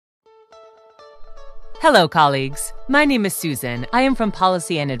Hello, colleagues. My name is Susan. I am from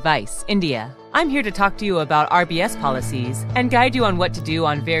Policy and Advice, India. I'm here to talk to you about RBS policies and guide you on what to do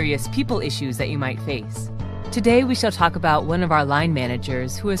on various people issues that you might face. Today, we shall talk about one of our line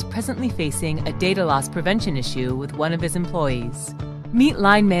managers who is presently facing a data loss prevention issue with one of his employees. Meet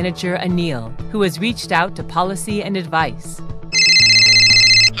line manager Anil, who has reached out to Policy and Advice.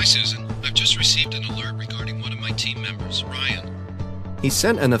 Hi, Susan. I've just received an alert regarding one of my team members, Ryan. He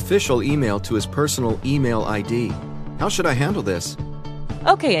sent an official email to his personal email ID. How should I handle this?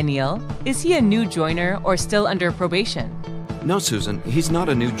 Okay, Anil. Is he a new joiner or still under probation? No, Susan. He's not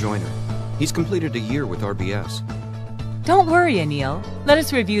a new joiner. He's completed a year with RBS. Don't worry, Anil. Let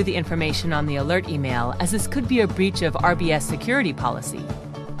us review the information on the alert email, as this could be a breach of RBS security policy.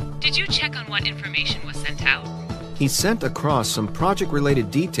 Did you check on what information was sent out? He sent across some project-related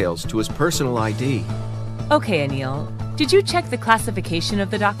details to his personal ID. Okay, Anil. Did you check the classification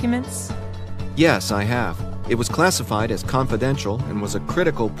of the documents? Yes, I have. It was classified as confidential and was a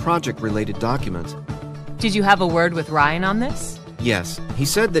critical project-related document. Did you have a word with Ryan on this? Yes, he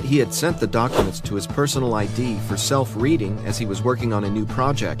said that he had sent the documents to his personal ID for self-reading as he was working on a new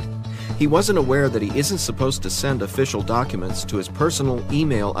project. He wasn't aware that he isn't supposed to send official documents to his personal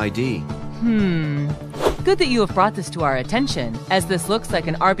email ID. Good that you have brought this to our attention, as this looks like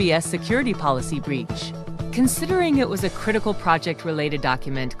an RBS security policy breach. Considering it was a critical project-related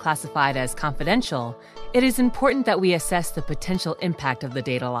document classified as confidential, it is important that we assess the potential impact of the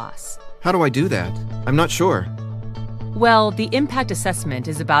data loss. How do I do that? I'm not sure. Well, the impact assessment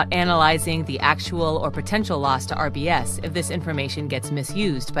is about analyzing the actual or potential loss to RBS if this information gets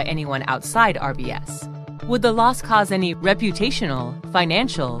misused by anyone outside RBS. Would the loss cause any reputational,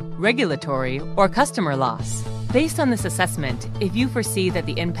 financial, regulatory, or customer loss? Based on this assessment, if you foresee that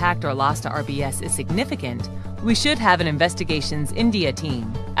the impact or loss to RBS is significant, we should have an Investigations India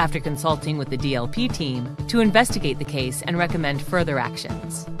team, after consulting with the DLP team, to investigate the case and recommend further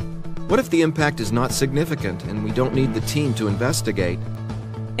actions. What if the impact is not significant and we don't need the team to investigate?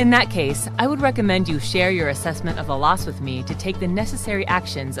 In that case, I would recommend you share your assessment of the loss with me to take the necessary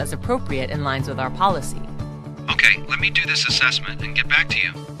actions as appropriate in lines with our policy. Okay, let me do this assessment and get back to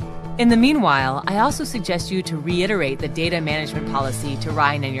you. In the meanwhile, I also suggest you to reiterate the data management policy to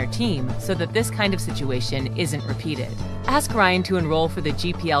Ryan and your team so that this kind of situation isn't repeated. Ask Ryan to enroll for the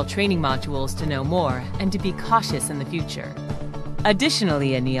DPL training modules to know more and to be cautious in the future.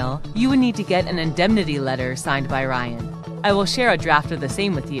 Additionally, Anil, you would need to get an indemnity letter signed by Ryan. I will share a draft of the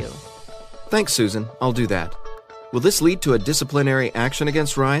same with you. Thanks, Susan. I'll do that. Will this lead to a disciplinary action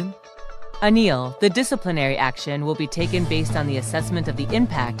against Ryan? Anil, the disciplinary action will be taken based on the assessment of the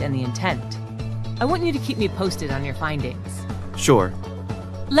impact and the intent. I want you to keep me posted on your findings. Sure.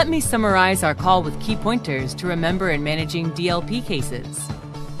 Let me summarize our call with key pointers to remember in managing DLP cases.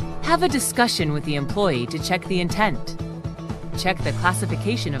 Have a discussion with the employee to check the intent. Check the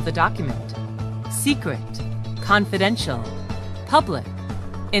classification of the document. Secret, confidential, public,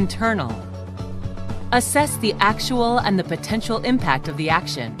 internal. Assess the actual and the potential impact of the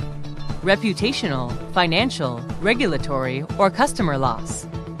action. Reputational, financial, regulatory, or customer loss.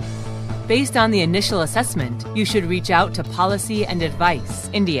 Based on the initial assessment, you should reach out to Policy and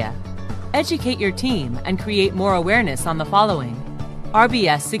Advice, India. Educate your team and create more awareness on the following: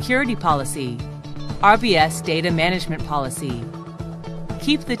 RBS security policy, RBS data management policy.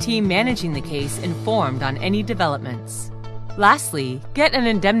 Keep the team managing the case informed on any developments. Lastly, get an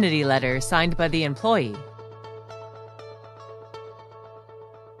indemnity letter signed by the employee.